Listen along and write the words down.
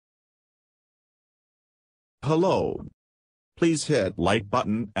Hello. Please hit like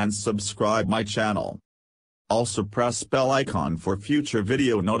button and subscribe my channel. Also press bell icon for future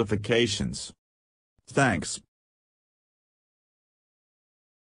video notifications. Thanks.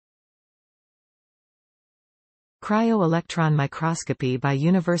 Cryo-electron microscopy by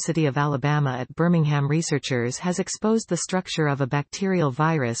University of Alabama at Birmingham researchers has exposed the structure of a bacterial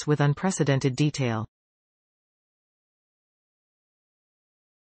virus with unprecedented detail.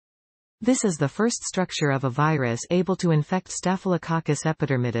 This is the first structure of a virus able to infect Staphylococcus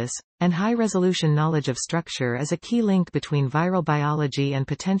epidermidis, and high-resolution knowledge of structure is a key link between viral biology and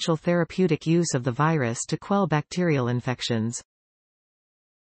potential therapeutic use of the virus to quell bacterial infections.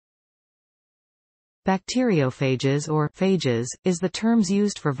 Bacteriophages or phages is the terms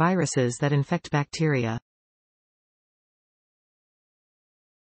used for viruses that infect bacteria.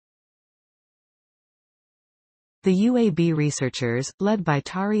 The UAB researchers, led by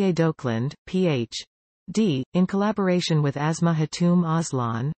Terje Dokland, Ph.D., in collaboration with Asma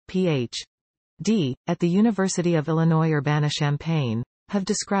Hatoum-Aslan, Ph.D., at the University of Illinois Urbana-Champaign, have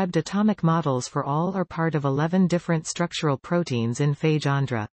described atomic models for all or part of 11 different structural proteins in phage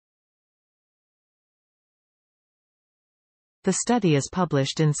Andhra. The study is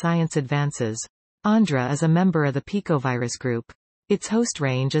published in Science Advances. Andhra is a member of the picovirus group. Its host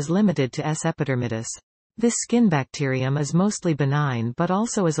range is limited to S. epidermidis. This skin bacterium is mostly benign but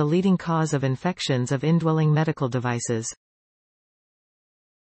also is a leading cause of infections of indwelling medical devices.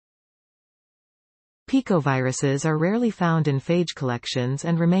 Picoviruses are rarely found in phage collections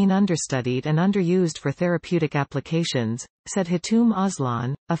and remain understudied and underused for therapeutic applications, said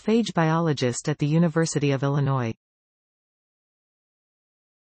Hatoum-Aslan, a phage biologist at the University of Illinois.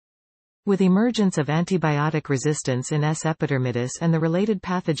 With emergence of antibiotic resistance in S. epidermidis and the related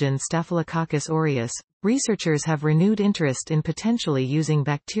pathogen Staphylococcus aureus, researchers have renewed interest in potentially using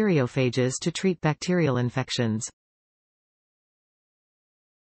bacteriophages to treat bacterial infections.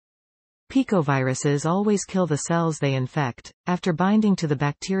 Picoviruses always kill the cells they infect, after binding to the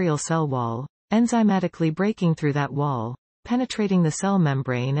bacterial cell wall, enzymatically breaking through that wall, penetrating the cell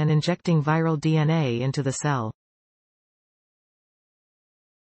membrane and injecting viral DNA into the cell.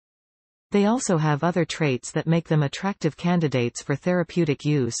 They also have other traits that make them attractive candidates for therapeutic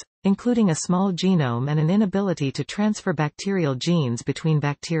use, including a small genome and an inability to transfer bacterial genes between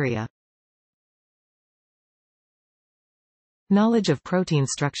bacteria. Knowledge of protein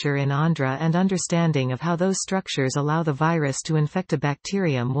structure in Andhra and understanding of how those structures allow the virus to infect a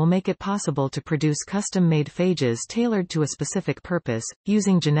bacterium will make it possible to produce custom-made phages tailored to a specific purpose,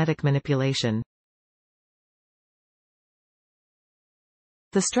 using genetic manipulation.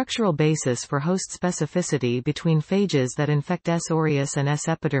 The structural basis for host specificity between phages that infect S. aureus and S.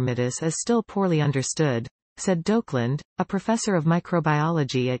 epidermidis is still poorly understood, said Dokland, a professor of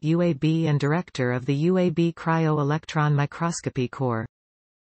microbiology at UAB and director of the UAB Cryo-electron microscopy core.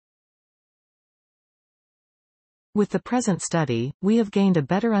 With the present study, we have gained a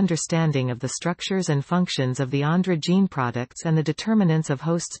better understanding of the structures and functions of the Andhra gene products and the determinants of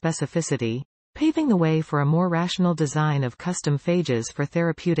host specificity, paving the way for a more rational design of custom phages for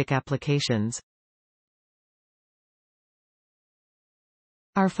therapeutic applications.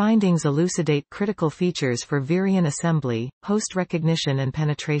 Our findings elucidate critical features for virion assembly, host recognition and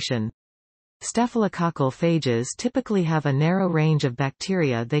penetration. Staphylococcal phages typically have a narrow range of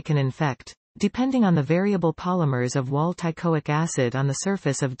bacteria they can infect, depending on the variable polymers of wall teichoic acid on the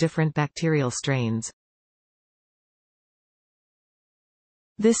surface of different bacterial strains.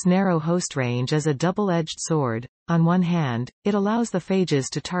 This narrow host range is a double-edged sword. On one hand, it allows the phages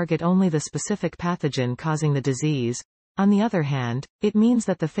to target only the specific pathogen causing the disease. On the other hand, it means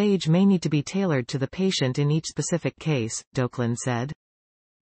that the phage may need to be tailored to the patient in each specific case, Dokland said.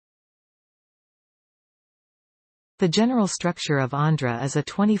 The general structure of Andhra is a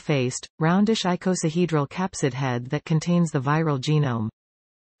 20-faced, roundish icosahedral capsid head that contains the viral genome.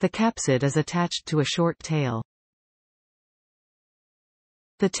 The capsid is attached to a short tail.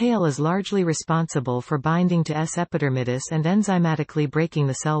 The tail is largely responsible for binding to S. epidermidis and enzymatically breaking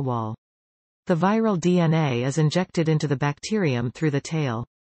the cell wall. The viral DNA is injected into the bacterium through the tail.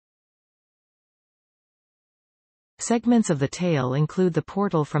 Segments of the tail include the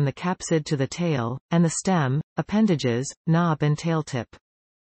portal from the capsid to the tail, and the stem, appendages, knob and tail tip.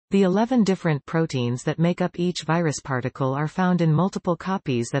 The 11 different proteins that make up each virus particle are found in multiple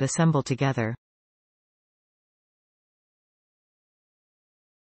copies that assemble together.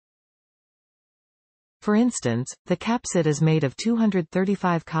 For instance, the capsid is made of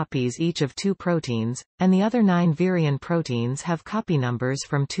 235 copies each of 2 proteins, and the other 9 virion proteins have copy numbers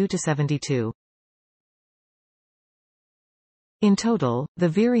from 2 to 72. In total, the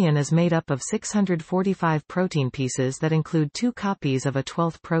virion is made up of 645 protein pieces that include 2 copies of a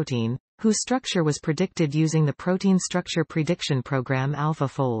 12th protein, whose structure was predicted using the protein structure prediction program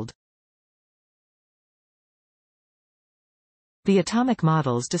AlphaFold. The atomic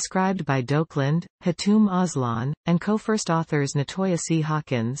models described by Dokland, Hatoum-Aslan, and co-first authors Natoya C.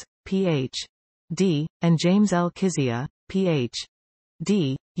 Hawkins, Ph.D., and James L. Kizia,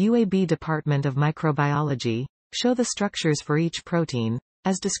 Ph.D., UAB Department of Microbiology, show the structures for each protein,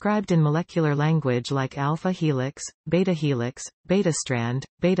 as described in molecular language like alpha helix, beta strand,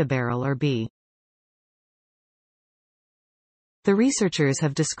 beta barrel or B. The researchers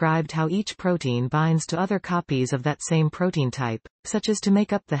have described how each protein binds to other copies of that same protein type, such as to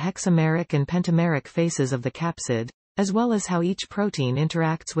make up the hexameric and pentameric faces of the capsid, as well as how each protein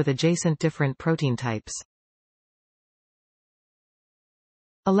interacts with adjacent different protein types.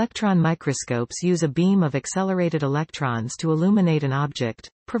 Electron microscopes use a beam of accelerated electrons to illuminate an object,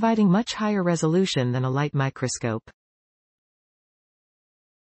 providing much higher resolution than a light microscope.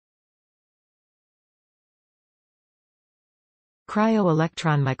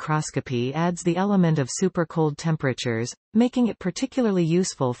 Cryo-electron microscopy adds the element of super-cold temperatures, making it particularly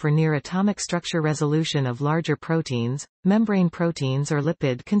useful for near-atomic structure resolution of larger proteins, membrane proteins or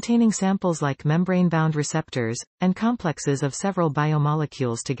lipid-containing samples like membrane-bound receptors, and complexes of several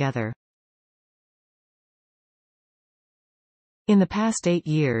biomolecules together. In the past 8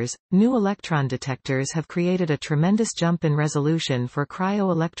 years, new electron detectors have created a tremendous jump in resolution for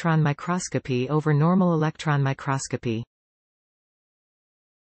cryo-electron microscopy over normal electron microscopy.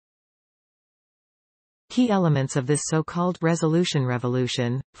 Key elements of this so-called resolution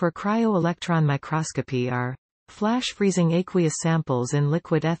revolution, for cryo-electron microscopy are flash freezing aqueous samples in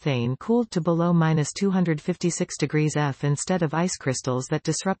liquid ethane cooled to below -256°F instead of ice crystals that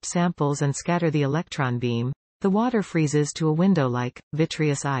disrupt samples and scatter the electron beam. The water freezes to a window-like,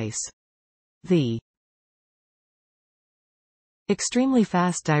 vitreous ice. The extremely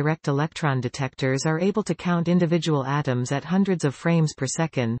fast direct electron detectors are able to count individual atoms at hundreds of frames per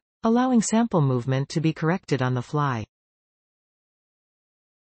second, allowing sample movement to be corrected on the fly.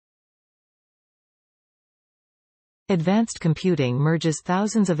 Advanced computing merges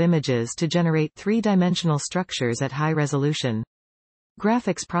thousands of images to generate three-dimensional structures at high resolution.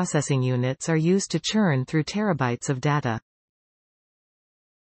 Graphics processing units are used to churn through terabytes of data.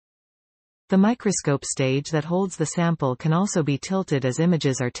 The microscope stage that holds the sample can also be tilted as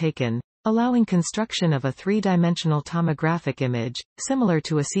images are taken, allowing construction of a three-dimensional tomographic image, similar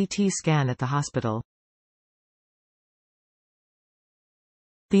to a CT scan at the hospital.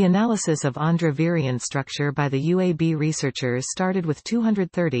 The analysis of Andhra virion structure by the UAB researchers started with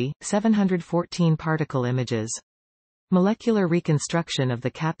 230, 714 particle images. Molecular reconstruction of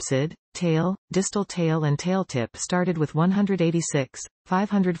the capsid, tail, distal tail and tail tip started with 186,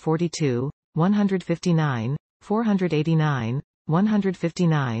 542, 159, 489,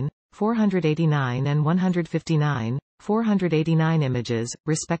 159, 489 and 159, 489 images,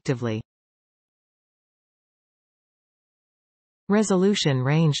 respectively. Resolution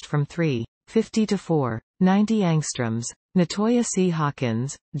ranged from 350 to 490 angstroms. Natoya C.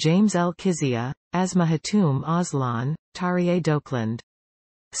 Hawkins, James L. Kizia, Asma Hatoum-Aslan, Terje Dokland.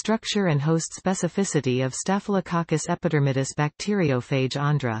 Structure and host specificity of Staphylococcus epidermidis bacteriophage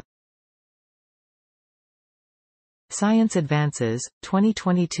Andhra. Science Advances,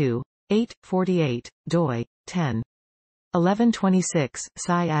 2022, 848, doi, 10. 1126,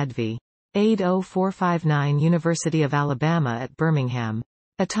 Sci-Adv. AID 0459 University of Alabama at Birmingham.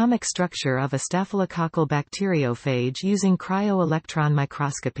 Atomic structure of a staphylococcal bacteriophage using cryo-electron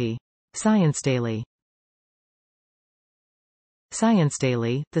microscopy. Science Daily. Science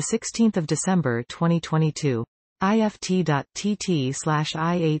Daily, 16 December 2022.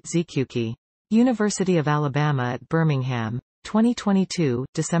 ift.tt/i8zqk. University of Alabama at Birmingham, 2022,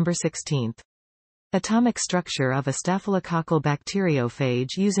 December 16. Atomic structure of a staphylococcal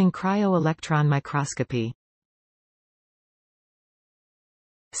bacteriophage using cryo-electron microscopy.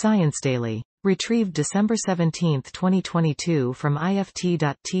 Science Daily. Retrieved December 17, 2022 from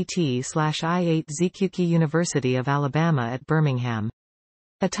ift.tt/i8zqk University of Alabama at Birmingham.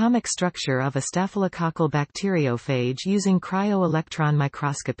 Atomic structure of a staphylococcal bacteriophage using cryo-electron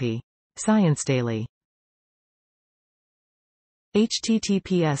microscopy. Science Daily.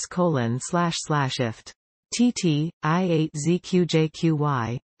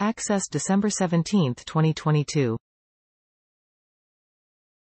 https://ift.tt/i8zqjqy. Accessed December 17, 2022.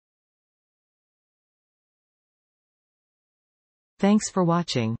 Thanks for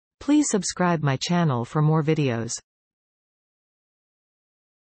watching. Please subscribe my channel for more videos.